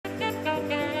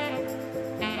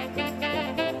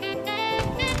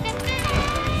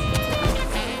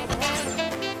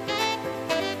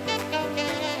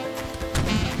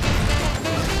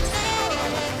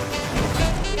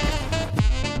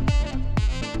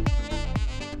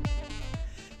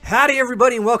Howdy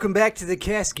everybody and welcome back to the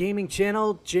Cast Gaming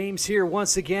Channel. James here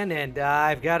once again, and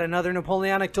I've got another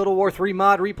Napoleonic Total War 3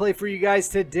 mod replay for you guys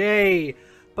today.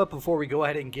 But before we go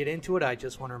ahead and get into it, I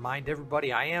just want to remind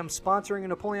everybody I am sponsoring a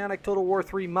Napoleonic Total War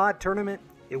 3 mod tournament.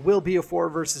 It will be a 4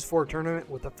 versus 4 tournament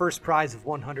with a first prize of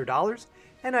 $100,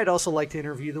 and I'd also like to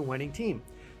interview the winning team.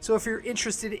 So if you're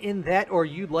interested in that or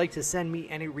you'd like to send me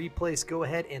any replays, go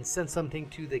ahead and send something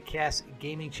to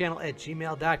TheCastGamingChannel at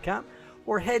gmail.com.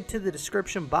 or head to the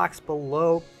description box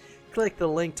below, click the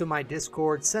link to my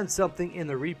Discord, send something in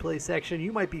the replay section.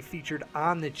 You might be featured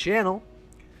on the channel.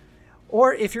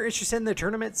 Or if you're interested in the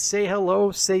tournament, say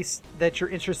hello, say that you're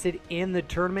interested in the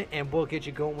tournament, and we'll get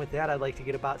you going with that. I'd like to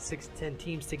get about 6 to 10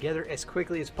 teams together as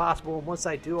quickly as possible, and once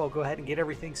I do, I'll go ahead and get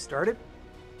everything started.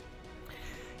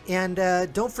 And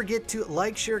don't forget to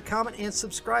like, share, comment, and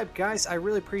subscribe, guys. I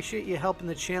really appreciate you helping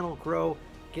the channel grow,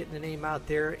 getting the name out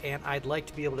there, and I'd like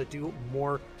to be able to do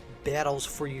more battles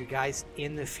for you guys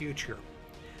in the future.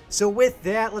 So with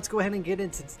that, let's go ahead and get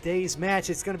into today's match.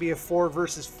 It's going to be a 4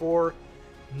 versus 4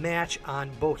 match on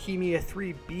Bohemia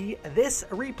 3B. This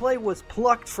replay was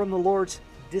plucked from the Lord's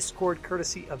Discord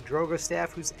courtesy of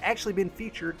Drogostaff, who's actually been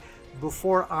featured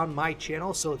before on my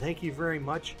channel, so thank you very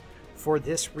much for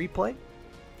this replay.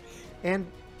 And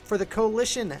for the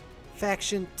Coalition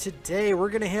faction today, we're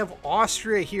going to have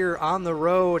Austria here on the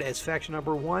road as faction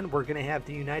number 1. We're going to have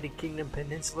the United Kingdom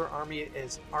Peninsular Army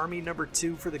as army number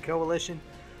 2 for the Coalition,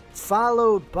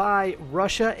 followed by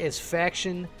Russia as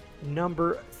faction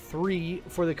number 3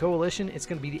 for the Coalition. It's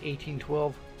going to be the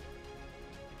 1812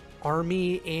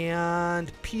 Army,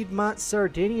 and Piedmont,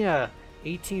 Sardinia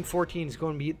 1814 is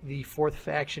going to be the 4th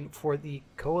faction for the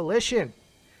Coalition.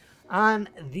 On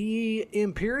the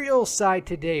Imperial side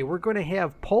today, we're going to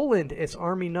have Poland as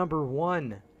army number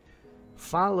 1,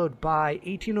 followed by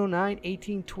 1809,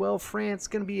 1812 France.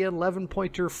 Going to be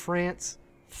 11-pointer France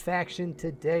faction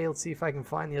today. Let's see if I can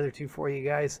find the other two for you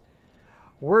guys.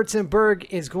 Württemberg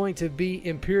is going to be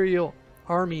Imperial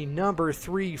Army number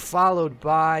 3, followed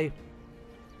by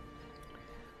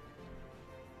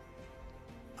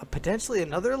potentially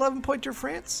another 11-pointer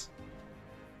France.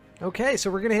 Okay, so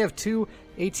we're going to have two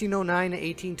 1809 and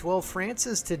 1812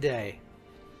 Frances today.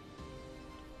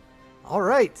 All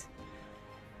right.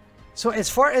 So as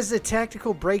far as the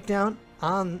tactical breakdown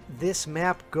on this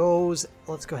map goes,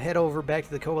 let's go head over back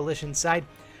to the Coalition side.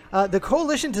 The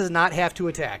Coalition does not have to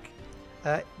attack.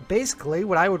 Basically,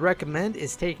 what I would recommend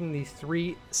is taking these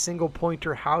 3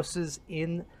 single-pointer houses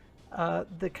in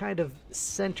the kind of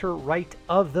center right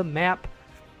of the map,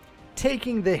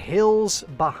 taking the hills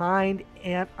behind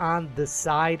and on the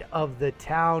side of the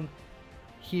town.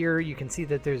 Here you can see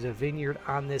that there's a vineyard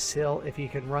on this hill. If you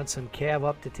can run some cav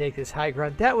up to take this high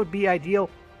ground, that would be ideal.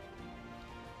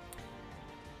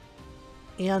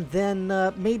 And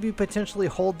then maybe potentially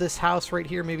hold this house right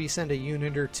here, maybe send a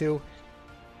unit or 2.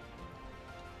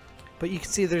 But you can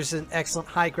see there's an excellent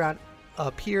high ground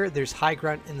up here. There's high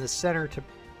ground in the center to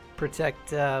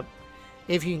protect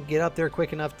if you can get up there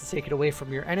quick enough to take it away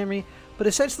from your enemy. But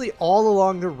essentially all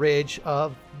along the ridge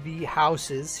of the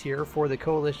houses here for the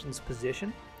Coalition's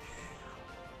position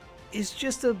is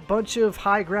just a bunch of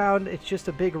high ground. It's just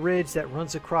a big ridge that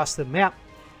runs across the map.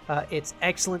 It's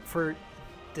excellent for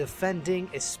defending,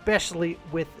 especially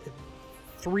with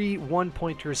 3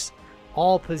 one-pointers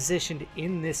all positioned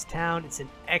in this town. It's an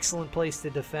excellent place to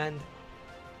defend.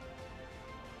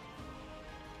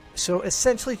 So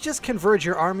essentially just converge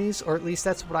your armies, or at least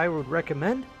that's what I would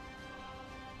recommend,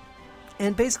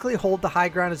 and basically hold the high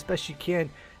ground as best you can.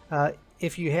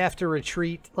 If you have to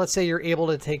retreat, let's say you're able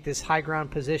to take this high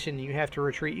ground position and you have to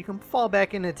retreat, you can fall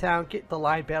back into town, get the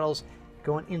line battles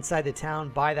going inside the town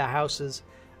by the houses.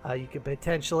 You could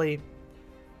potentially,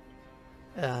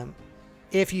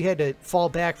 if you had to fall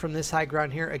back from this high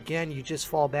ground here, again, you just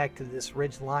fall back to this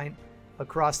ridge line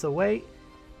across the way,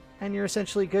 and you're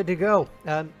essentially good to go.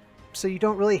 So you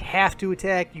don't really have to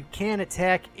attack. You can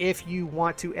attack if you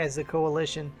want to as a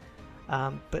Coalition,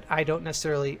 but I don't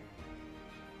necessarily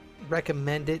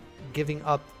recommend it, giving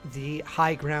up the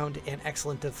high ground and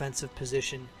excellent defensive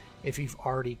position if you've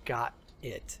already got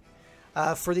it.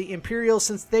 For the Imperials,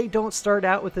 since they don't start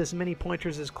out with as many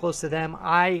pointers as close to them,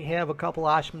 I have a couple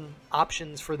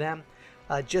options for them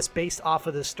just based off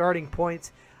of the starting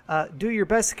points. Do your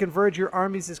best to converge your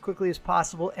armies as quickly as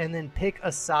possible and then pick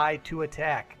a side to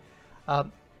attack.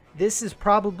 This is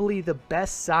probably the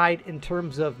best side in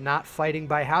terms of not fighting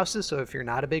by houses. So if you're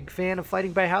not a big fan of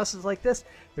fighting by houses like this,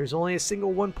 there's only a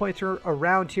single one-pointer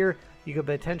around here. You could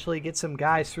potentially get some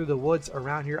guys through the woods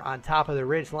around here on top of the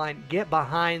ridge line, get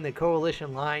behind the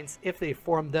Coalition lines if they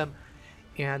form them,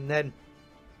 and then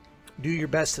do your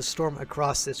best to storm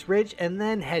across this ridge and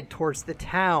then head towards the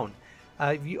town.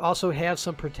 You also have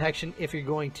some protection if you're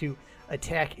going to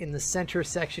attack in the center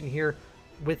section here,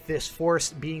 with this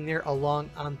force being there along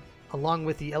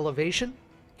with the elevation.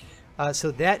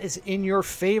 So that is in your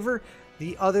favor.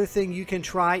 The other thing you can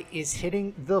try is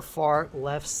hitting the far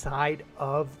left side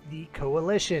of the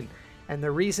coalition. And the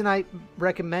reason I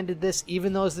recommended this,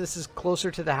 even though this is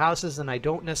closer to the houses and I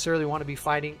don't necessarily want to be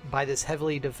fighting by this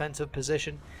heavily defensive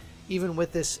position, even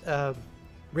with this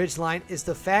ridge line, is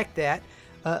the fact that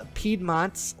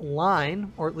Piedmont's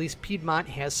line, or at least Piedmont,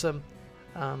 has some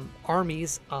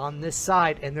armies on this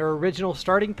side, and their original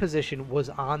starting position was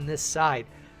on this side.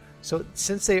 So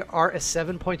since they are a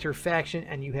 7-pointer faction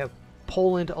and you have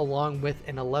Poland along with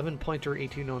an 11-pointer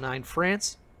 1809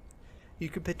 France, you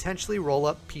could potentially roll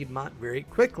up Piedmont very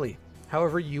quickly.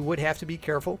 However, you would have to be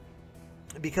careful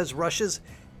because Russia's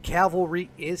cavalry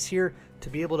is here to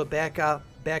be able to back up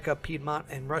Piedmont,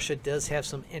 and Russia does have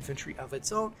some infantry of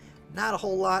its own. Not a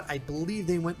whole lot. I believe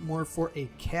they went more for a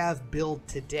cav build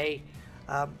today.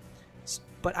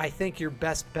 But I think your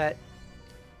best bet,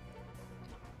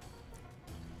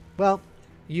 well,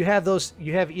 you have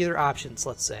either options,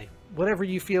 let's say. Whatever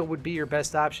you feel would be your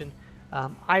best option.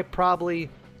 I probably,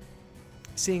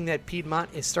 seeing that Piedmont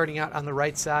is starting out on the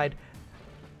right side,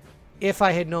 if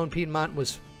I had known Piedmont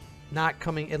was not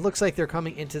coming, it looks like they're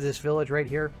coming into this village right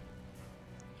here,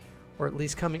 or at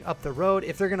least coming up the road.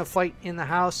 If they're going to fight in the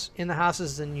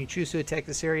houses, and you choose to attack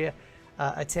this area,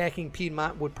 attacking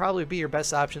Piedmont would probably be your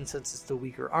best option since it's the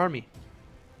weaker army.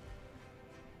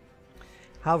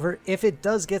 However, if it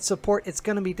does get support, it's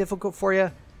going to be difficult for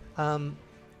you.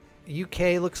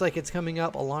 UK looks like it's coming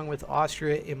up along with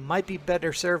Austria. It might be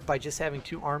better served by just having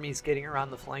two armies getting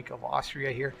around the flank of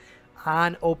Austria here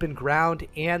on open ground,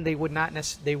 and they would not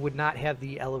have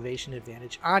the elevation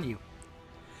advantage on you.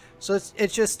 So it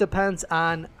just depends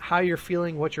on how you're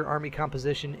feeling, what your army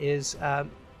composition is,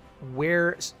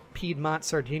 where Piedmont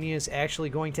Sardinia is actually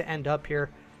going to end up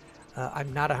here.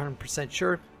 I'm not 100%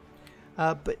 sure,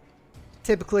 but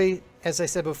typically, as I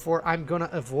said before, I'm going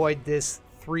to avoid this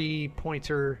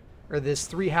 3-pointer or this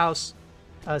 3-house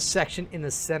section in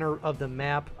the center of the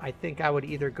map. I think I would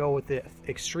either go with the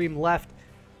extreme left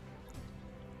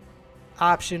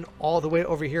option all the way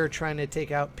over here trying to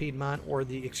take out Piedmont, or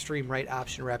the extreme right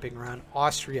option wrapping around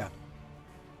Austria.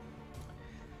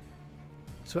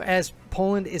 So as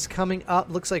Poland is coming up,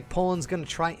 looks like Poland's going to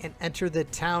try and enter the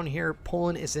town here.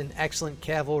 Poland is an excellent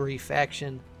cavalry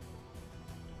faction.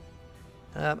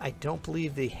 I don't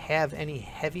believe they have any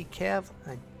heavy cav,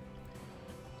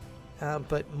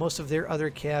 but most of their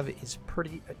other cav is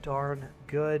pretty darn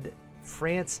good.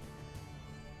 France,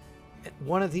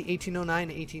 one of the 1809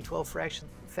 to 1812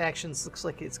 factions, looks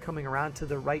like it's coming around to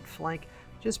the right flank.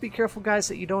 Just be careful, guys,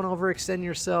 that you don't overextend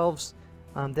yourselves,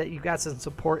 that you got some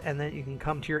support, and that you can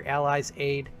come to your allies'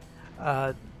 aid.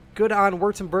 Good on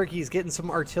Württemberg. He's getting some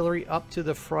artillery up to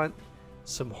the front,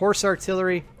 some horse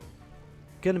artillery.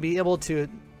 Going to be able to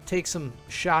take some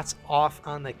shots off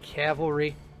on the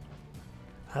cavalry.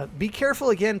 Be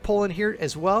careful again, Poland, here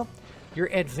as well. You're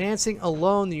advancing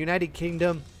alone. The United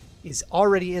Kingdom is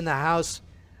already in the house.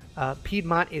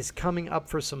 Piedmont is coming up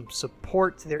for some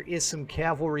support. There is some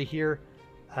cavalry here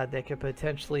that could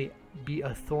potentially be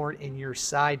a thorn in your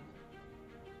side.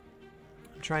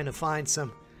 I'm trying to find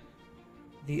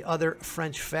the other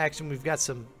French faction. We've got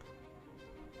some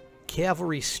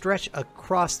cavalry stretch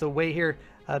across the way here.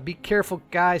 Be careful,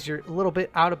 guys. You're a little bit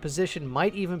out of position.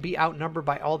 Might even be outnumbered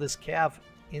by all this cav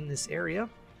in this area.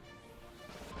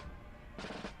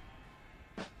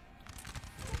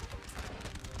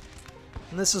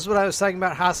 And this is what I was talking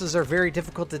about. Houses are very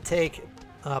difficult to take.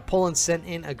 Poland sent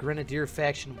in a grenadier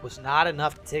faction. Was not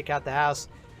enough to take out the house.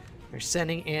 They're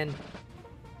sending in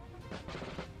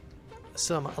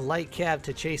some light cav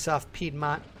to chase off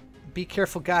Piedmont. Be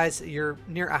careful, guys. You're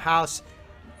near a house.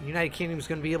 The United Kingdom is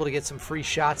going to be able to get some free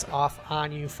shots off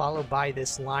on you, followed by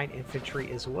this line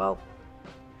infantry as well.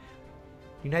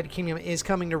 United Kingdom is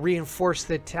coming to reinforce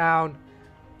the town.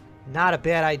 Not a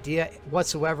bad idea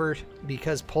whatsoever,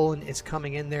 because Poland is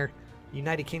coming in there.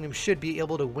 United Kingdom should be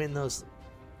able to win those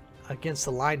against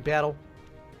the line battle.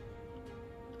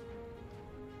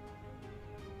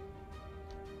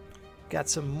 Got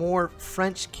some more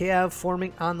French cav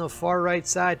forming on the far right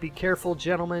side. Be careful,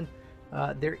 gentlemen.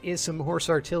 There is some horse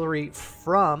artillery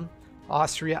from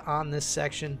Austria on this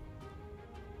section.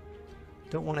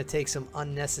 Don't want to take some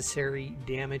unnecessary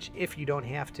damage if you don't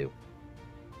have to.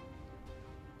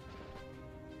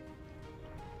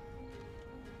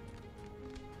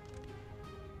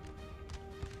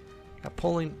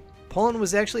 Poland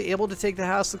was actually able to take the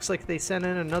house. Looks like they sent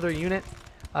in another unit.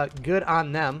 Good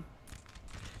on them.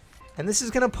 And this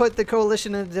is going to put the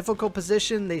coalition in a difficult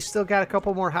position. They still got a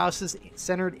couple more houses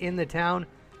centered in the town.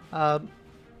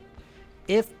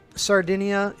 If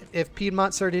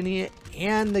Piedmont, Sardinia,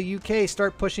 and the UK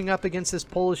start pushing up against this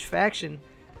Polish faction,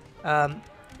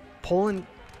 Poland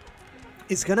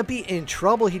is going to be in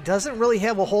trouble. He doesn't really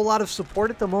have a whole lot of support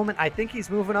at the moment. I think he's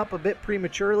moving up a bit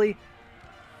prematurely.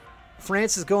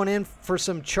 France is going in for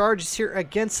some charges here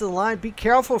against the line. Be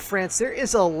careful, France. There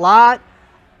is a lot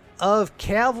of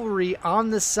cavalry on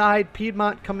the side.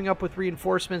 Piedmont coming up with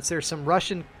reinforcements. There's some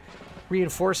Russian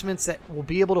reinforcements that will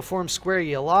be able to form square.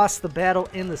 You lost the battle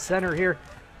in the center here.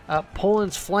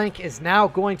 Poland's flank is now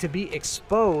going to be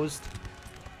exposed.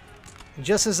 And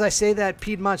just as I say that,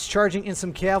 Piedmont's charging in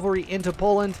some cavalry into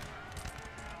Poland.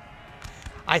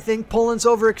 I think Poland's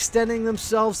overextending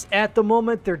themselves at the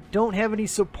moment. They don't have any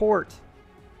support.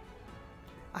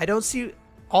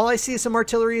 All I see is some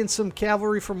artillery and some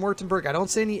cavalry from Württemberg. I don't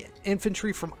see any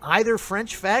infantry from either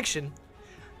French faction.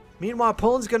 Meanwhile,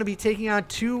 Poland's going to be taking on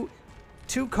two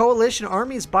coalition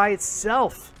armies by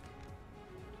itself.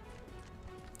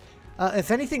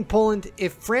 If anything, Poland,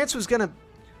 if France was going to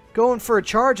go in for a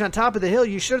charge on top of the hill,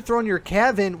 you should have thrown your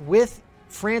cav in with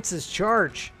France's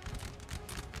charge.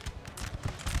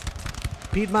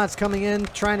 Piedmont's coming in,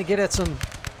 trying to get at some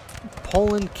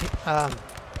Poland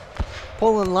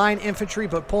line infantry,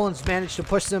 but Poland's managed to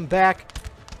push them back.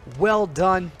 Well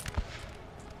done.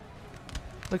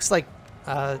 Looks like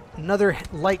another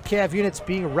light cav unit's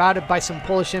being routed by some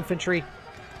Polish infantry.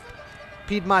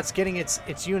 Piedmont's getting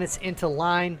its units into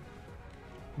line.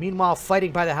 Meanwhile,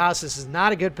 fighting by the house. This is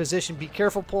not a good position. Be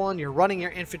careful, Poland. You're running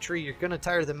your infantry. You're going to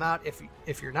tire them out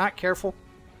if you're not careful.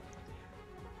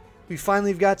 We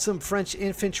finally got some French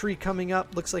infantry coming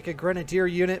up. Looks like a grenadier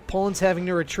unit. Poland's having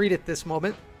to retreat at this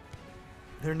moment.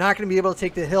 They're not going to be able to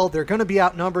take the hill. They're going to be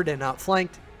outnumbered and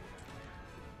outflanked.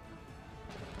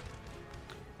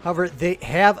 However, they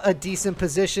have a decent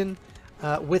position.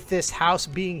 With this house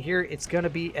being here, it's going to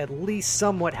be at least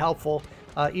somewhat helpful.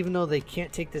 Even though they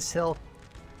can't take this hill,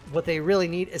 what they really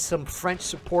need is some French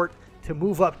support to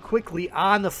move up quickly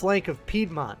on the flank of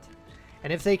Piedmont.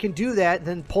 And if they can do that,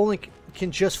 then Poland can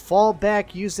just fall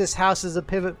back, use this house as a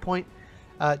pivot point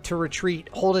to retreat,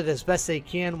 hold it as best they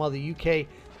can while the UK,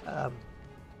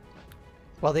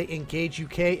 while they engage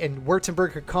UK, and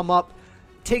Württemberg could come up,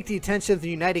 take the attention of the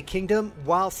United Kingdom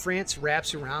while France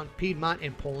wraps around Piedmont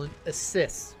and Poland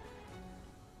assists.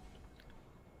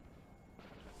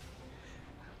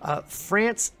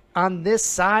 France on this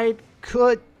side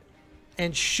could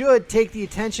and should take the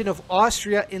attention of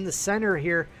Austria in the center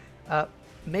here.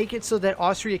 Make it so that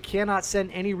Austria cannot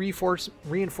send any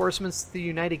reinforcements to the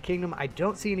United Kingdom. I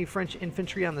don't see any French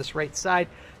infantry on this right side,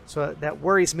 so that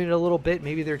worries me a little bit.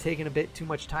 Maybe they're taking a bit too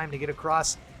much time to get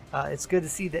across. It's good to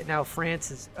see that now France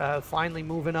is finally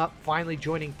moving up, finally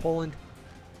joining Poland.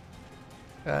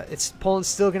 Poland's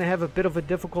still going to have a bit of a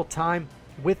difficult time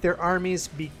with their armies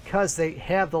because they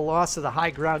have the loss of the high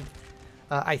ground.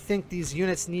 I think these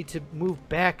units need to move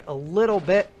back a little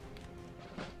bit,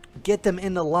 get them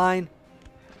in the line.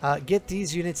 Get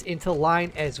these units into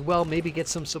line as well. Maybe get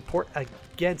some support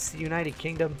against the United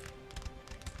Kingdom.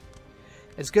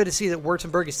 It's good to see that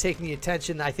Württemberg is taking the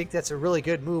attention. I think that's a really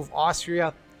good move.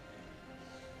 Austria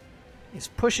is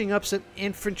pushing up some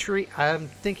infantry. I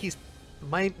think he's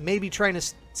maybe trying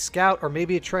to scout, or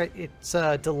maybe it's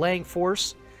delaying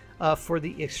force for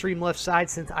the extreme left side,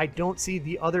 since I don't see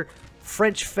the other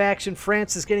French faction.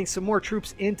 France is getting some more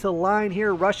troops into line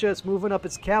here. Russia is moving up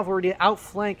its cavalry to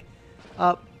outflank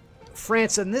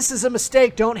France, and this is a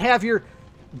mistake. Don't have your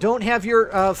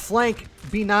flank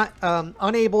be not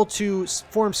unable to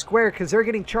form square, because they're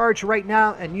getting charged right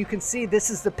now, and you can see this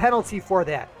is the penalty for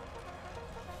that.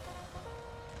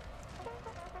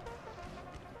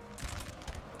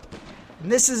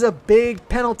 And this is a big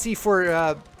penalty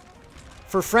for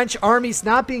French armies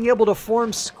not being able to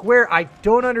form square. I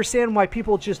don't understand why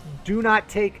people just do not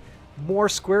take more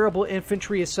squareable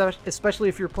infantry, especially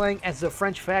if you're playing as the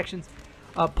French factions.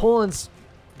 Poland's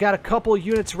got a couple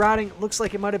units routing. Looks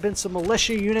like it might have been some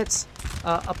militia units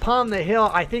upon the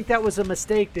hill. I think that was a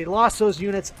mistake. They lost those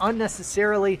units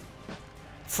unnecessarily.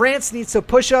 France needs to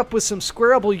push up with some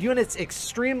squareable units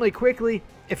extremely quickly.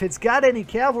 If it's got any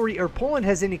cavalry, or Poland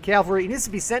has any cavalry, it needs to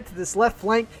be sent to this left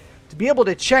flank to be able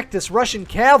to check this Russian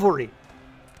cavalry.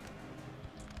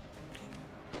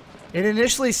 It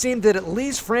initially seemed that at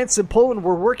least France and Poland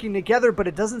were working together, but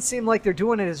it doesn't seem like they're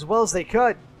doing it as well as they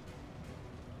could.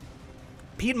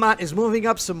 Piedmont is moving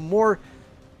up some more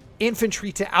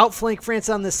infantry to outflank France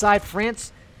on this side.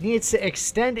 France needs to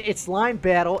extend its line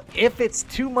battle. If it's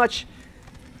too much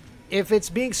If it's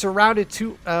being surrounded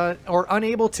to or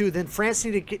unable to, then France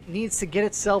needs to get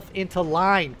itself into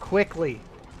line quickly.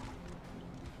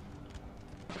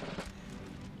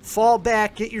 Fall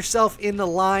back, get yourself in the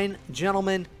line,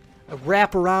 gentlemen.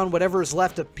 Wrap around whatever is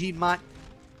left of Piedmont.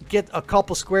 Get a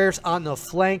couple squares on the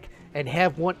flank and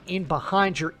have one in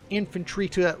behind your infantry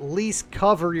to at least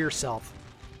cover yourself.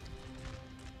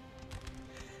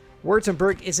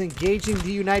 Württemberg is engaging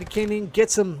the United Kingdom. Get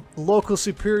some local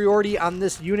superiority on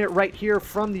this unit right here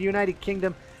from the United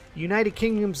Kingdom. United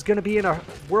Kingdom's going to be in a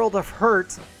world of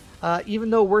hurt, even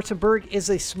though Württemberg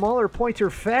is a smaller pointer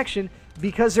faction,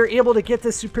 because they're able to get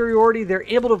the superiority. They're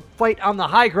able to fight on the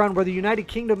high ground, where the United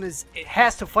Kingdom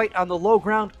has to fight on the low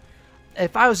ground.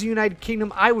 If I was the United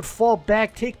Kingdom, I would fall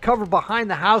back, take cover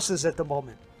behind the houses at the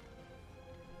moment.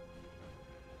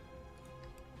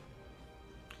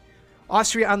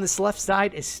 Austria on this left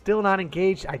side is still not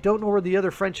engaged. I don't know where the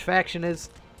other French faction is.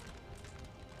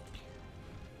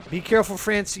 Be careful,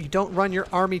 France. You don't run your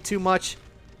army too much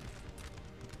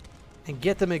and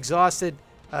get them exhausted.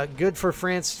 Good for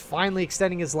France. Finally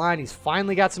extending his line. He's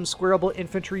finally got some squareable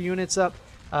infantry units up.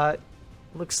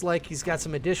 Looks like he's got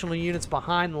some additional units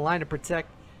behind the line to protect.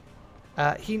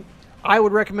 I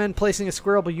would recommend placing a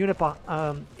squareable unit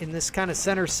in this kind of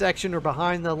center section or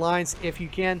behind the lines if you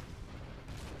can.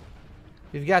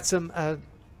 We've got some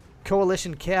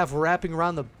coalition cav wrapping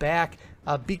around the back.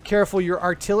 Be careful, your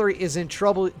artillery is in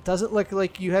trouble. It doesn't look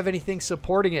like you have anything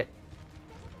supporting it.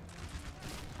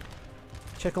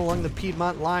 Check along the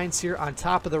Piedmont lines here on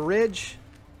top of the ridge.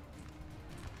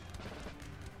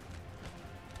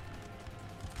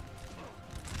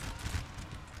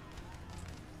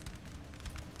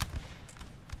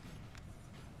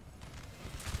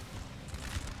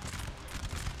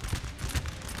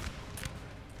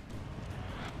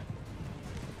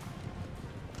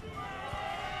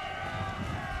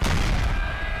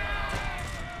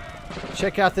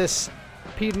 Check out this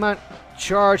Piedmont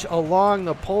charge along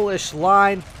the Polish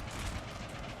line.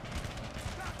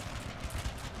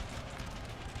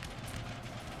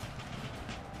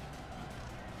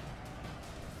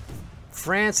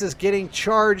 France is getting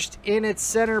charged in its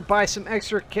center by some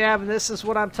extra cav, and this is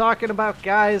what I'm talking about,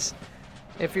 guys.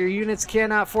 If your units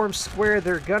cannot form square,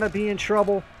 they're gonna be in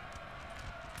trouble.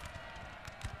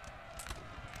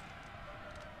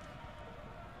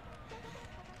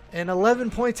 An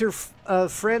 11-pointer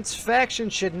French faction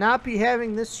should not be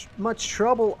having this much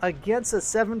trouble against a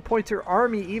 7-pointer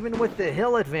army, even with the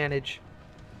hill advantage.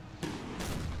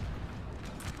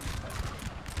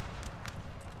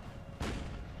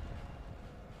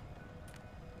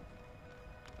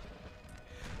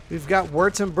 We've got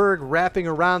Württemberg wrapping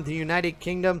around the United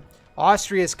Kingdom.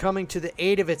 Austria is coming to the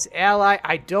aid of its ally.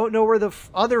 I don't know where the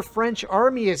other French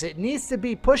army is. It needs to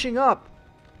be pushing up.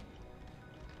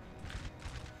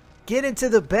 Get into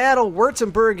the battle.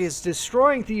 Württemberg is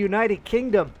destroying the United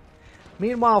Kingdom.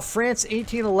 Meanwhile, France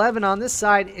 1811 on this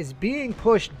side is being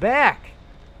pushed back.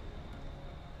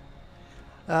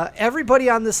 Everybody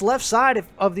on this left side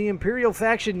of the Imperial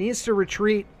faction needs to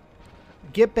retreat.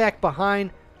 Get back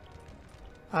behind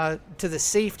to the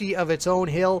safety of its own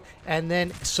hill, and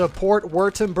then support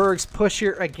Württemberg's push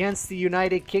here against the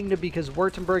United Kingdom, because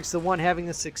Württemberg's the one having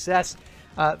the success.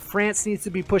 France needs to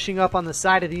be pushing up on the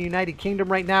side of the United Kingdom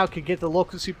right now, could get the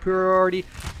local superiority,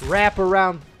 wrap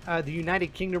around the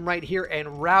United Kingdom right here,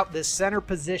 and rout this center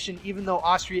position. Even though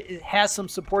Austria has some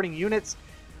supporting units,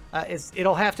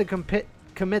 it'll have to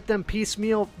commit them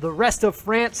piecemeal. The rest of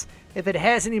France, if it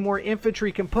has any more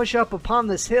infantry, can push up upon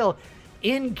this hill.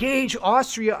 Engage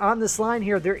Austria on this line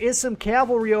here. There is some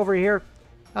cavalry over here.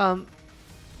 But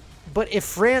if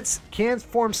France can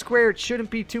form square, it shouldn't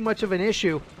be too much of an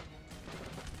issue.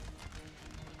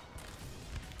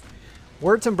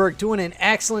 Württemberg doing an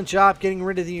excellent job getting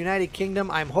rid of the United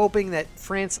Kingdom. I'm hoping that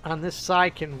France on this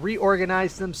side can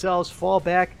reorganize themselves, fall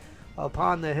back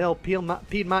upon the hill.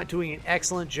 Piedmont doing an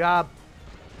excellent job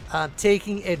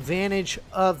taking advantage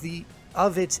of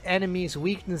its enemy's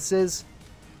weaknesses.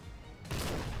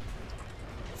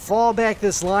 Fall back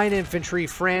this line infantry,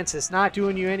 France. It's not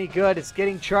doing you any good. It's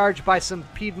getting charged by some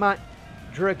Piedmont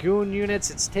Dragoon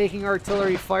units. It's taking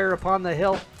artillery fire upon the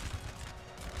hill.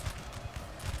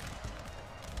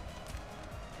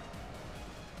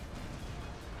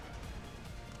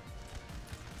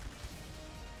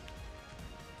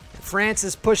 France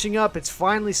is pushing up. It's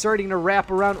finally starting to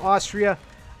wrap around Austria.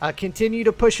 Continue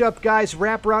to push up, guys.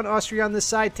 Wrap around Austria on this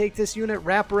side. Take this unit.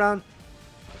 Wrap around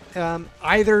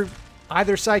either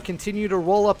side. Continue to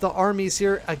roll up the armies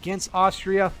here against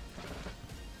Austria.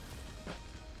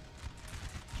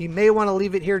 He may want to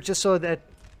leave it here just so that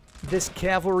this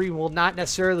cavalry will not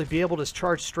necessarily be able to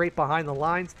charge straight behind the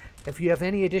lines. If you have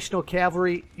any additional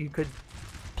cavalry, you could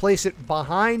place it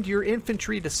behind your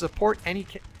infantry to support any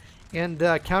and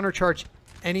countercharge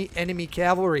any enemy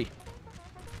cavalry.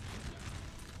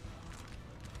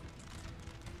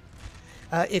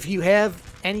 If you have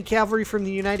any cavalry from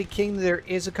the United Kingdom, there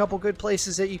is a couple good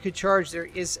places that you could charge. There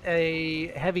is a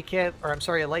heavy cav, or I'm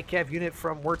sorry, a light cav unit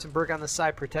from Württemberg on the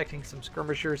side protecting some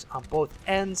skirmishers on both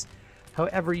ends.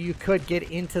 However, you could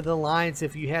get into the lines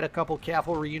if you had a couple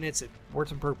cavalry units.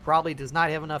 Württemberg probably does not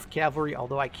have enough cavalry,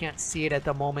 although I can't see it at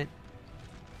the moment.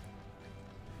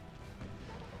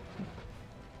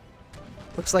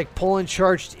 Looks like Poland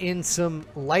charged in some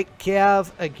light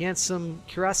cav against some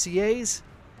cuirassiers.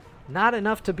 Not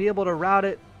enough to be able to rout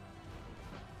it.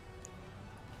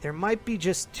 There might be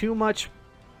just too much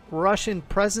Russian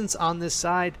presence on this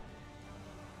side,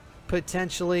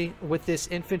 potentially, with this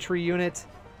infantry unit.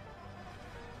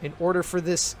 In order for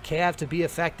this cav to be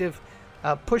effective,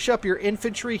 push up your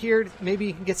infantry here. Maybe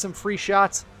you can get some free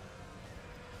shots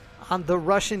on the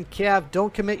Russian cav.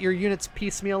 Don't commit your units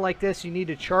piecemeal like this. You need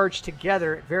to charge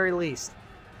together at very least.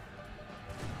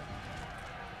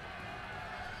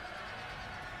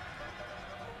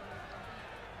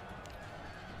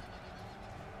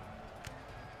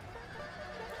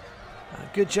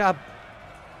 Good job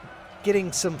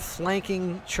getting some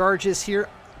flanking charges here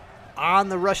on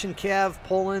the Russian cav.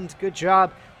 Poland, good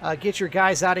job. Get your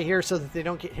guys out of here so that they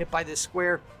don't get hit by this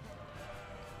square.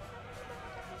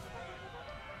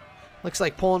 Looks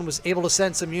like Poland was able to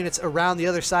send some units around the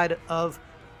other side of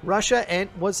Russia and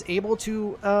was able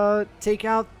to take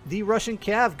out the Russian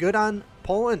cav. Good on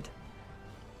Poland.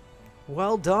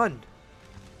 Well done.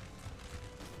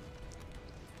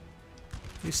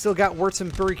 You still got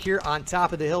Württemberg here on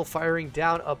top of the hill firing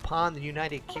down upon the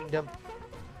United Kingdom.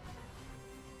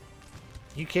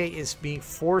 UK is being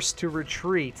forced to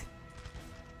retreat.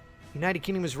 United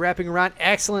Kingdom is wrapping around.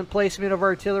 Excellent placement of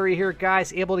artillery here,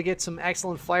 guys. Able to get some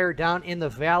excellent fire down in the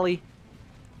valley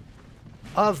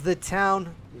of the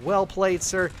town. Well played,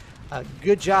 sir.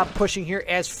 Good job pushing here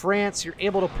as France. You're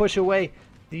able to push away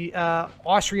the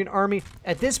Austrian army.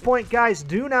 At this point, guys,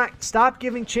 do not stop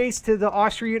giving chase to the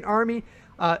Austrian army.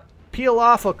 Peel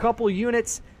off a couple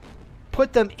units.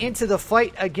 Put them into the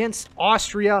fight against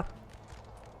Austria.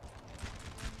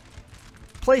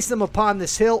 Place them upon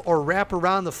this hill or wrap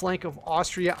around the flank of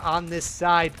Austria on this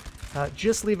side.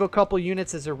 Just leave a couple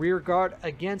units as a rear guard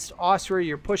against Austria.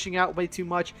 You're pushing out way too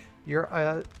much.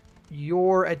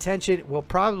 Your attention will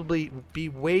probably be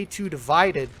way too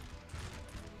divided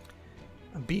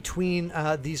between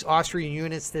these Austrian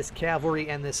units, this cavalry,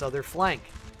 and this other flank.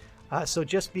 So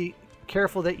just be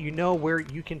careful that you know where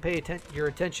you can pay your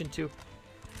attention to.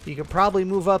 You could probably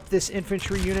move up this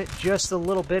infantry unit just a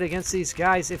little bit against these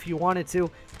guys if you wanted to.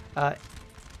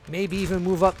 Maybe even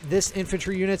move up this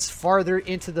infantry units farther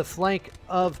into the flank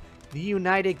of the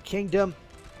United Kingdom.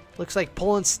 Looks like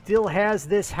Poland still has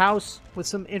this house with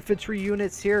some infantry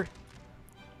units here.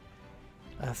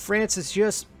 France is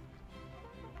just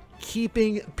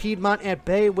keeping Piedmont at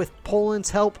bay with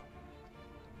Poland's help.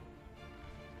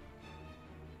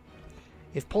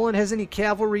 If Poland has any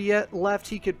cavalry yet left,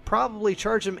 he could probably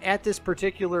charge them at this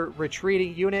particular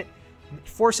retreating unit,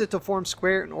 force it to form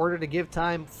square in order to give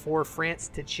time for France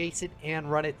to chase it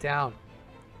and run it down.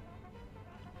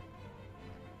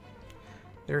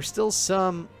 There's still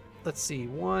some, let's see,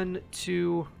 1,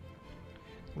 2,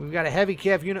 we've got a heavy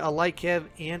cav unit, a light cav,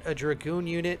 and a dragoon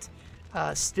unit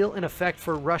still in effect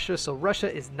for Russia, so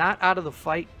Russia is not out of the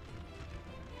fight.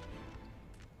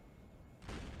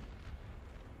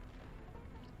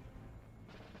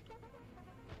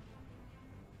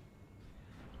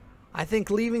 I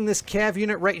think leaving this cav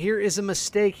unit right here is a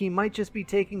mistake. He might just be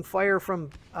taking fire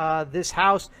from this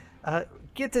house.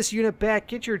 Get this unit back.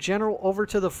 Get your general over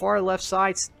to the far left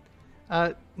side.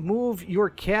 Move your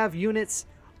cav units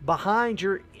behind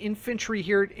your infantry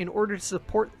here in order to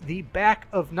support the back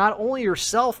of not only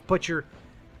yourself, but your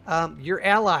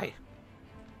ally.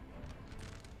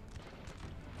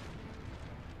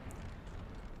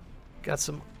 Got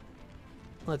some,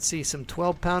 let's see, some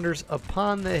 12-pounders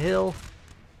upon the hill.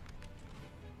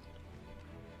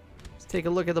 Take a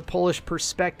look at the Polish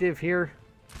perspective here.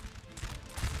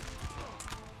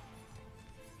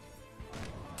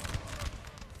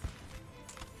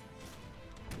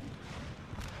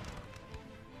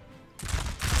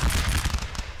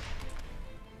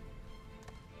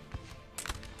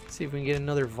 Let's see if we can get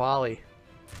another volley.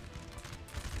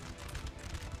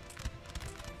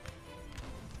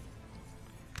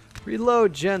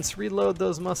 Reload, gents. Reload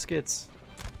those muskets.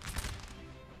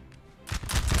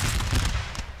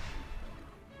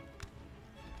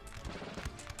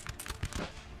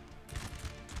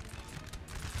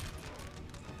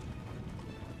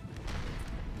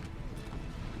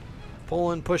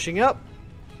 Poland pushing up.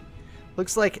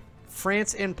 Looks like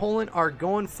France and Poland are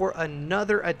going for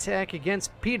another attack against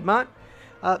Piedmont.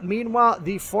 Meanwhile,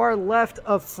 the far left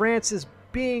of France is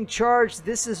being charged.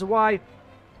 This is why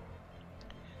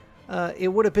it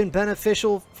would have been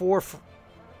beneficial for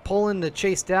Poland to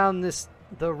chase down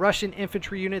the Russian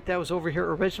infantry unit that was over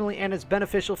here originally, and it's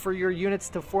beneficial for your units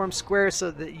to form squares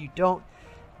so that you don't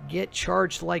get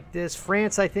charged like this.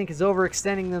 France, I think, is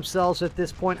overextending themselves at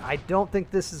this point. I don't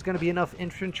think this is going to be enough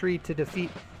infantry to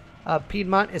defeat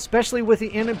Piedmont, especially with the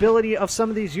inability of some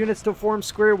of these units to form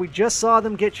square. We just saw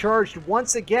them get charged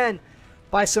once again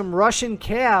by some Russian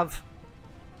cav.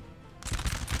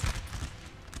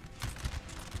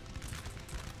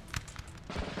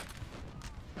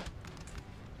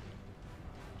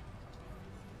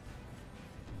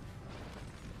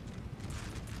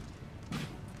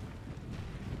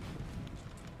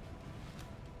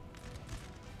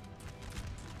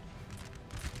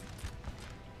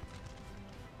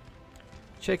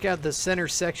 Check out the center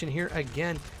section here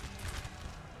again.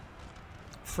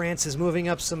 France is moving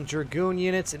up some Dragoon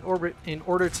units in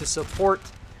order to support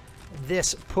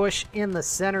this push in the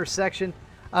center section.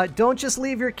 Don't just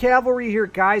leave your cavalry here,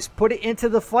 guys. Put it into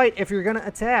the fight if you're going to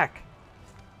attack.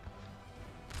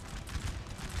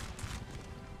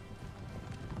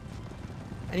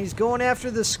 And he's going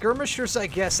after the skirmishers, I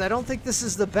guess. I don't think this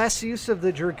is the best use of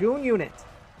the Dragoon unit.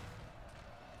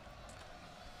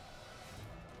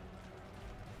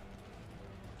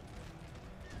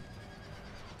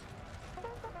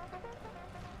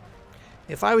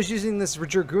 If I was using this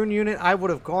Dragoon unit, I would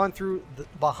have gone through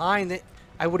behind it.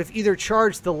 I would have either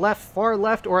charged the far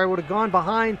left, or I would have gone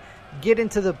behind, get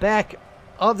into the back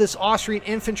of this Austrian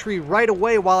infantry right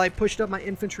away while I pushed up my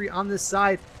infantry on this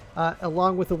side,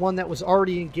 along with the one that was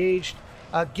already engaged.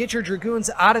 Get your Dragoons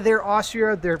out of there,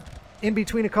 Austria. They're in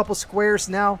between a couple squares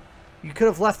now. You could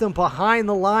have left them behind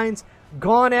the lines,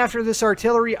 gone after this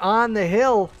artillery on the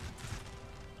hill.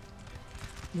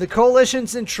 The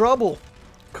coalition's in trouble.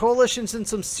 Coalition's in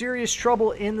some serious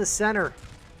trouble in the center.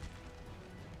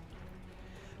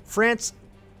 France,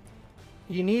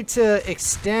 you need to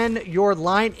extend your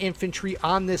line infantry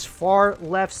on this far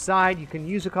left side. You can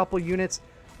use a couple units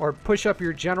or push up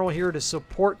your general here to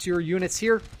support your units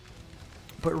here.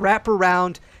 But wrap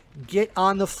around, get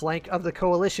on the flank of the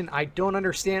coalition. I don't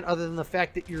understand, other than the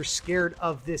fact that you're scared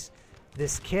of this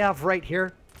cav right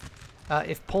here.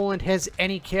 If Poland has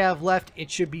any cav left, it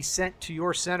should be sent to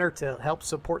your center to help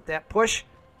support that push.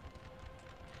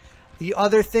 The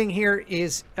other thing here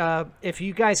is, if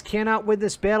you guys cannot win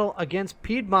this battle against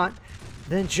Piedmont,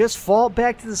 then just fall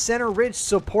back to the center ridge,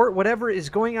 support whatever is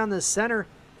going on the center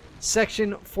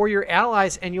section for your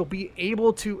allies, and you'll be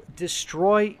able to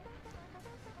destroy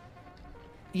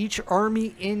each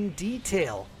army in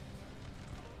detail.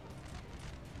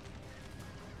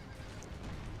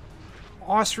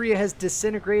 Austria has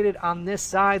disintegrated on this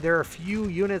side. There are a few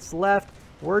units left.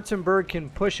 Württemberg can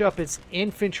push up its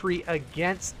infantry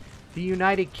against the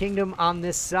United Kingdom on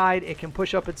this side. It can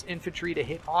push up its infantry to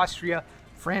hit Austria.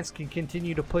 France can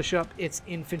continue to push up its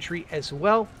infantry as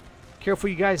well. Careful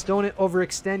you guys don't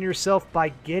overextend yourself by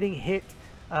getting hit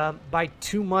by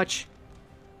too much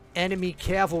enemy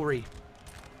cavalry.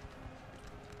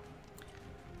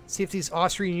 See if these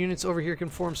Austrian units over here can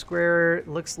form square. It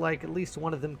looks like at least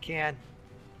one of them can.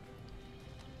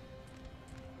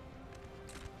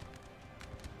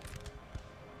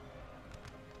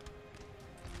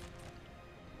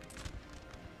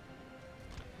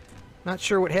 Not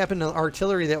sure what happened to the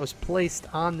artillery that was placed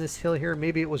on this hill here.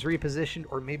 Maybe it was repositioned,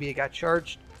 or maybe it got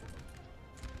charged.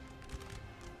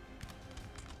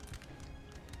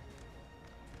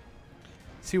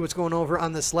 See what's going over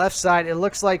on this left side. It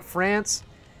looks like France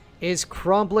is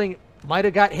crumbling. Might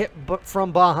have got hit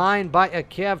from behind by a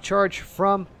cav charge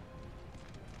from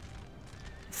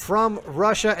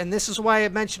Russia. And this is why I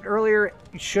mentioned earlier,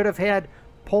 you should have had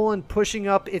Poland pushing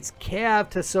up its cav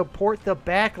to support the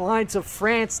back lines of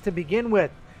France to begin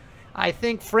with. I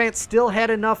think France still had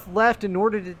enough left in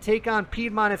order to take on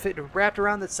Piedmont if it wrapped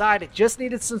around the side. It just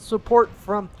needed some support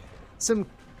from some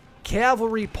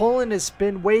cavalry. Poland has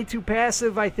been way too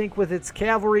passive, I think, with its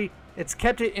cavalry. It's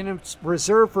kept it in its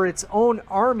reserve for its own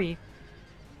army,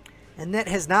 and that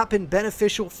has not been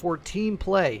beneficial for team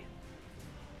play.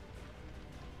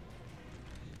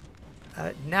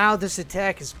 Now this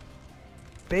attack is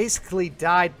basically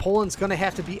died. Poland's going to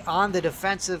have to be on the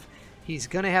defensive. He's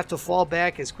going to have to fall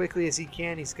back as quickly as he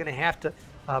can. He's going to have to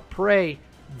pray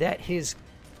that his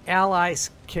allies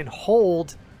can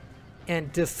hold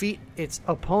and defeat its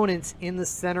opponents in the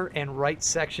center and right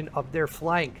section of their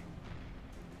flank.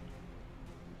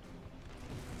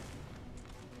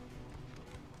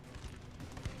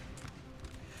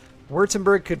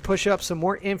 Württemberg could push up some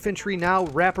more infantry now,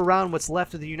 wrap around what's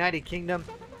left of the United Kingdom.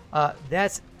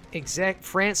 That's exact.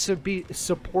 France should be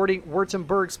supporting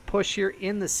Württemberg's push here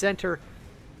in the center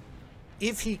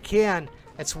if he can.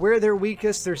 That's where they're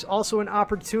weakest. There's also an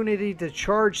opportunity to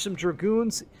charge some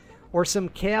dragoons or some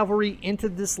cavalry into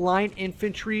this line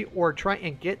infantry, or try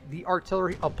and get the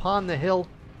artillery upon the hill.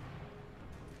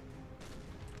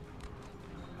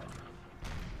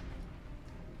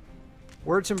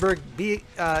 Württemberg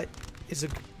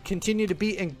continue to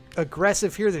be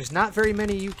aggressive here. There's not very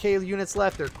many UK units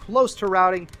left. They're close to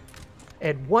routing.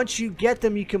 And once you get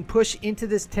them, you can push into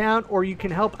this town, or you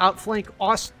can help outflank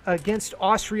against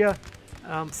Austria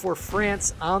for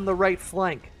France on the right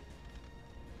flank.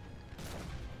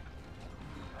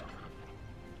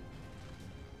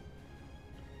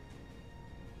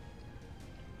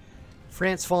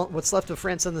 France, what's left of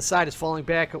France on the side is falling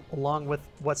back along with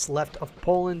what's left of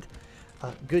Poland.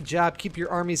 Good job. Keep your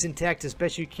armies intact as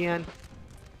best you can.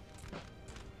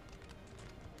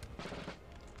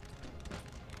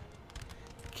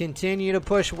 Continue to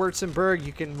push Württemberg.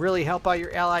 You can really help out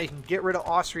your ally. You can get rid of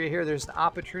Austria here. There's an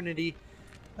opportunity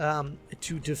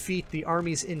to defeat the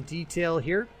armies in detail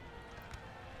here.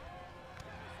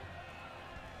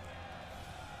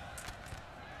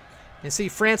 And see,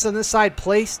 France on this side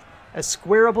placed a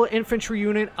squareable infantry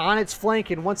unit on its flank,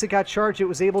 and once it got charged, it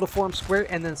was able to form square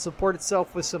and then support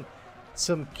itself with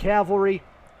some cavalry.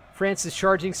 France is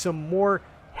charging some more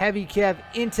heavy cav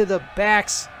into the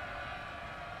backs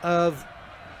of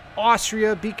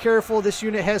Austria. Be careful, this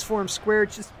unit has formed square.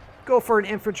 Just go for an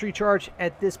infantry charge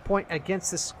at this point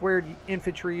against this squared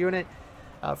infantry unit.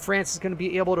 France is going to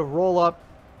be able to roll up,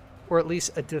 or at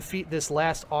least defeat this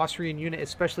last Austrian unit,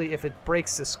 especially if it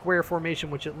breaks the square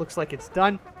formation, which it looks like it's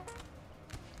done.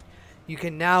 You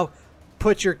can now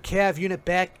put your cav unit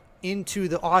back into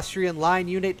the Austrian line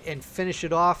unit and finish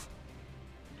it off.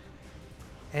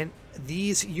 And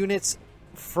these units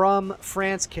from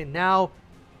France can now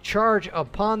charge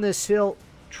upon this hill,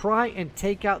 try and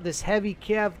take out this heavy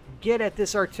cav, get at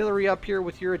this artillery up here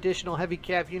with your additional heavy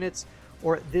cav units,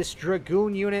 or this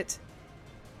dragoon unit.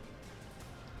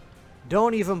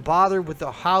 Don't even bother with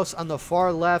the house on the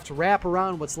far left. Wrap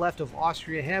around what's left of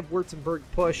Austria. Have Württemberg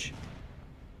push.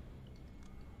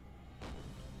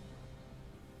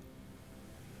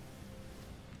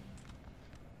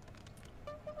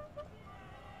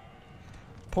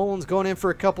 Poland's going in for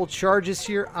a couple charges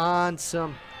here on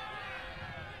some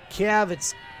cav.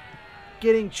 It's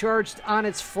getting charged on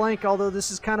its flank, although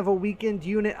this is kind of a weakened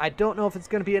unit. I don't know if it's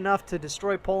going to be enough to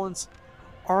destroy Poland's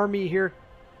army here.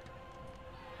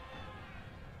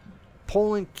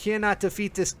 Poland cannot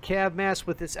defeat this cav mass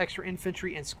with this extra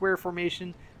infantry and square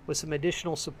formation with some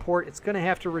additional support. It's going to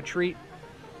have to retreat.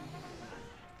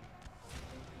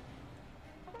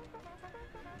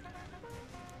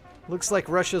 Looks like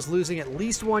Russia's losing at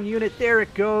least one unit. There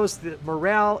it goes. The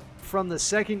morale from the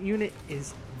second unit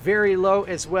is very low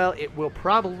as well. It will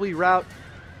probably rout.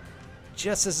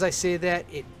 Just as I say that,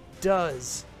 it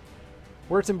does.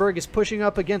 Württemberg is pushing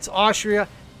up against Austria.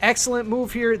 Excellent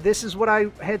move here. This is what I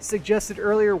had suggested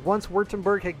earlier. Once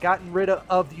Württemberg had gotten rid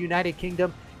of the United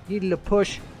Kingdom, needed to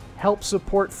push, help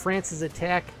support France's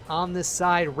attack on this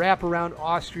side, wrap around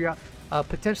Austria,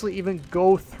 potentially even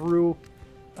go through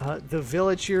the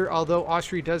village here, although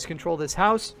Austria does control this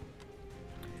house.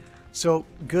 So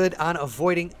good on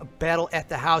avoiding a battle at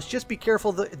the house. Just be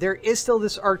careful. There is still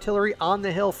this artillery on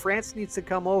the hill. France needs to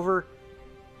come over,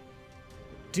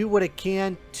 do what it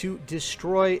can to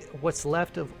destroy what's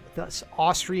left of this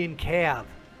Austrian cav.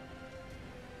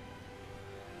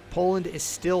 Poland is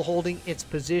still holding its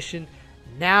position.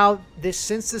 Now,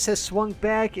 since this has swung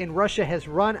back and Russia has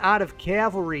run out of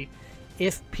cavalry,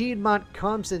 if Piedmont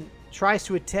comes and tries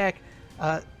to attack,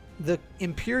 the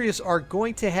Imperials are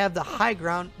going to have the high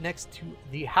ground next to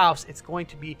the house. It's going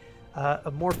to be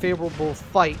a more favorable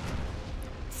fight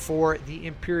for the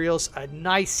Imperials. A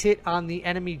nice hit on the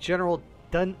enemy general.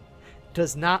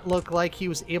 Does not look like he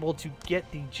was able to get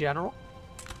the general.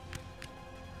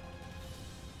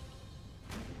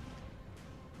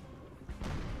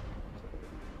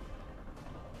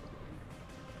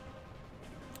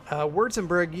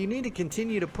 Württemberg, you need to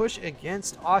continue to push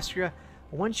against Austria.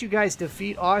 Once you guys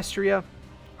defeat Austria,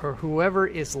 or whoever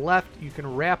is left, you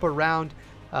can wrap around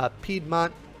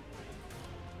Piedmont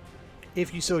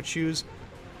if you so choose.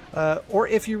 Or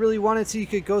if you really wanted to, you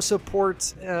could go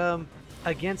support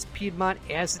against Piedmont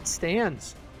as it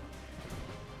stands.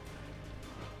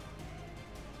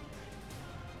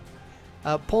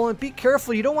 Poland, be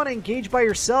careful. You don't want to engage by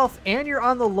yourself, and you're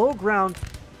on the low ground.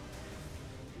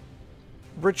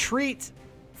 Retreat.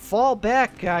 Fall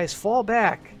back, guys. Fall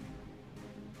back.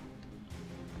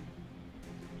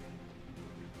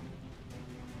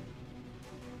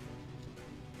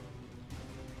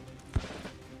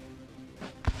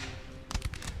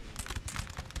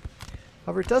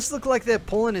 However, it does look like that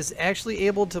Poland is actually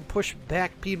able to push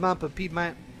back Piedmont, but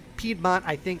Piedmont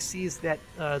I think sees that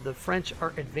the French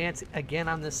are advancing again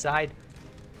on this side.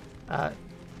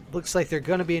 Looks like they're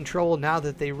going to be in trouble now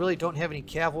that they really don't have any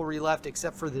cavalry left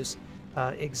except for this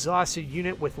exhausted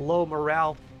unit with low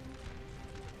morale.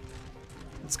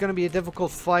 It's going to be a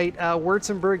difficult fight.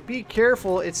 Württemberg, be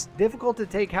careful. It's difficult to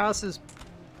take houses.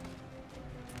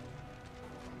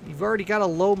 You've already got a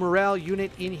low morale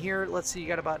unit in here. Let's see, you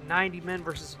got about 90 men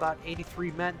versus about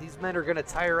 83 men. These men are going to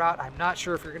tire out. I'm not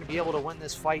sure if you're going to be able to win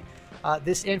this fight.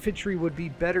 This infantry would be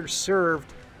better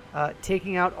served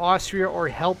taking out Austria or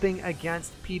helping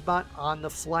against Piedmont on the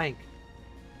flank.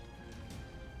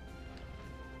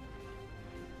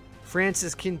 France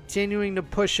is continuing to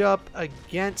push up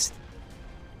against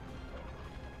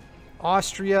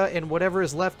Austria and whatever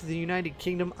is left of the United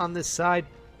Kingdom on this side.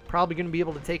 Probably going to be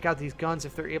able to take out these guns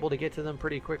if they're able to get to them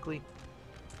pretty quickly.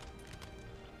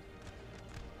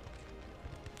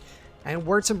 And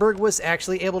Württemberg was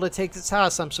actually able to take this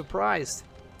house. I'm surprised.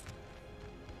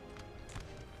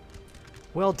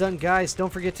 Well done, guys.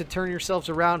 Don't forget to turn yourselves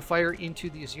around. Fire into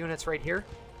these units right here.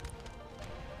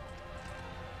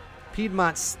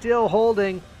 Piedmont still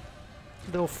holding,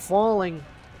 though falling.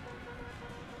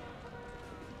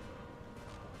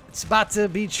 It's about to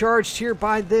be charged here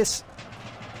by this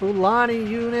Ulani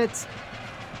unit.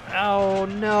 Oh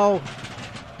no,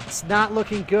 it's not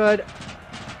looking good.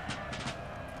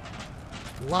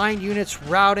 Line units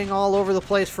routing all over the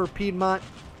place for Piedmont.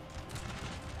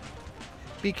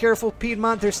 Be careful,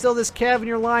 Piedmont. There's still this cav in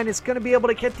your line. It's going to be able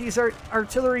to get these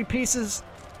artillery pieces.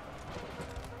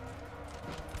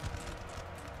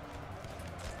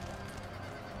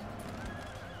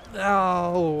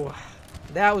 Oh,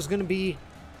 that was going to be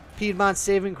Piedmont's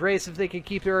saving grace if they could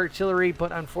keep their artillery,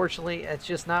 but unfortunately, it's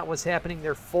just not what's happening.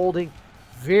 They're folding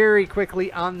very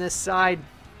quickly on this side,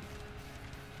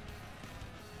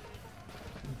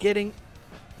 getting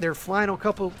their final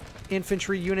couple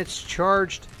infantry units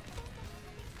charged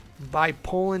by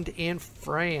Poland and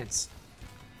France.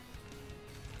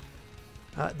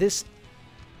 This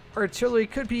artillery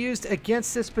could be used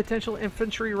against this potential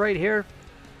infantry right here,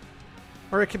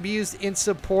 or it could be used in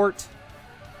support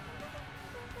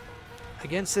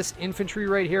against this infantry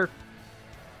right here.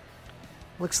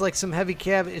 Looks like some heavy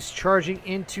cav is charging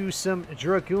into some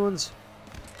dragoons,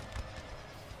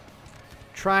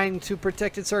 trying to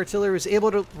protect its artillery. Was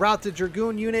able to rout the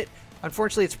dragoon unit.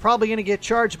 Unfortunately, it's probably going to get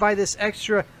charged by this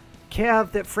extra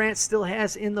cav that France still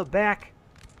has in the back.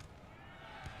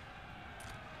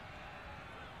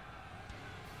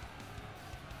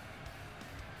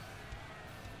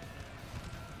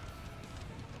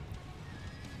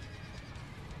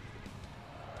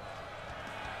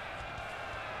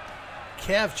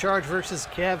 Cav charge versus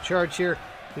cav charge here.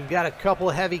 We've got a couple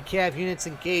heavy cav units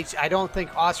engaged. I don't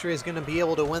think Austria is going to be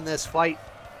able to win this fight.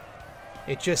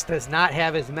 It just does not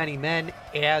have as many men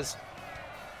as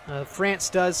France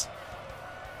does.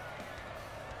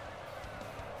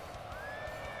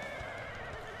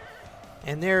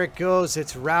 And there it goes.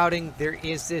 It's routing. There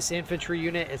is this infantry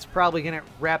unit. It's probably going to get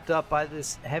wrapped up by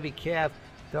this heavy cav.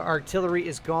 The artillery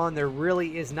is gone. There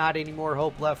really is not any more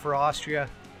hope left for Austria.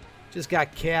 Just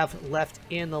got cav left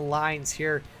in the lines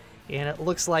here, and it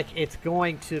looks like it's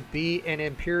going to be an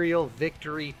Imperial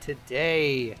victory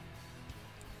today.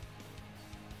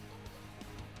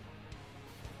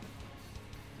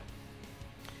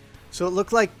 So it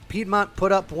looked like Piedmont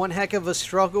put up one heck of a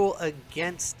struggle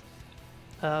against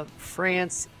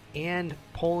France and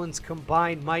Poland's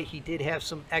combined might. He did have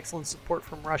some excellent support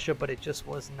from Russia, but it just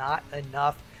was not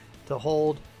enough to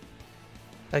hold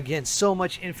against so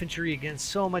much infantry, against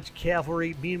so much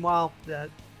cavalry. Meanwhile,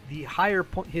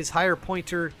 his higher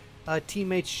pointer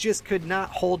teammates just could not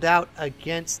hold out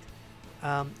against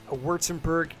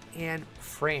Württemberg and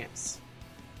France.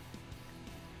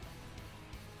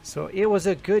 So it was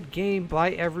a good game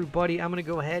by everybody. I'm going to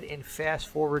go ahead and fast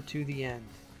forward to the end.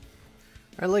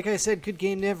 All right, like I said, good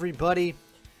game to everybody.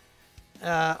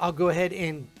 I'll go ahead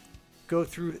and go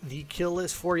through the kill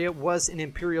list for you. It was an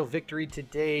Imperial victory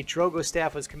today.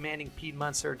 Drogostaff was commanding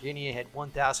Piedmont, Sardinia, had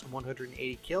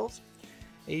 1,180 kills.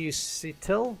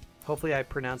 Eusitil, hopefully I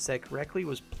pronounced that correctly,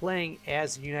 was playing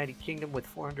as the United Kingdom with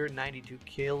 492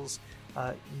 kills.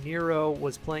 Nero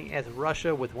was playing as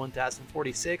Russia with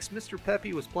 1,046. Mr.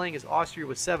 Pepe was playing as Austria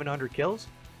with 700 kills.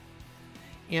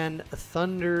 And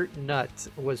Thunder Nut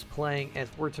was playing as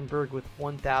Württemberg with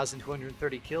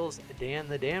 1,230 kills. Dan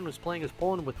the Dan was playing as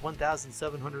Poland with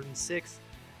 1,706.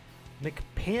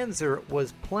 McPanzer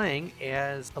was playing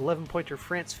as 11-pointer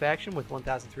France faction with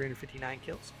 1,359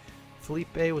 kills.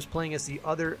 Felipe was playing as the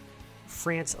other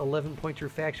France 11-pointer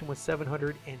faction with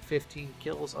 715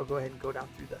 kills. I'll go ahead and go down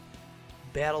through the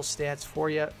battle stats for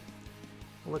you.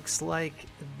 Looks like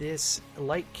this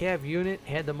light cav unit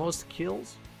had the most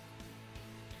kills.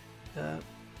 And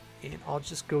I'll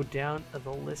just go down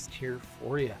the list here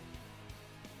for you.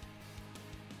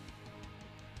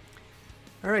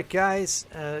 Alright guys,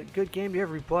 good game to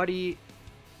everybody,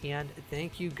 and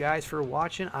thank you guys for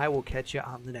watching. I will catch you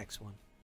on the next one.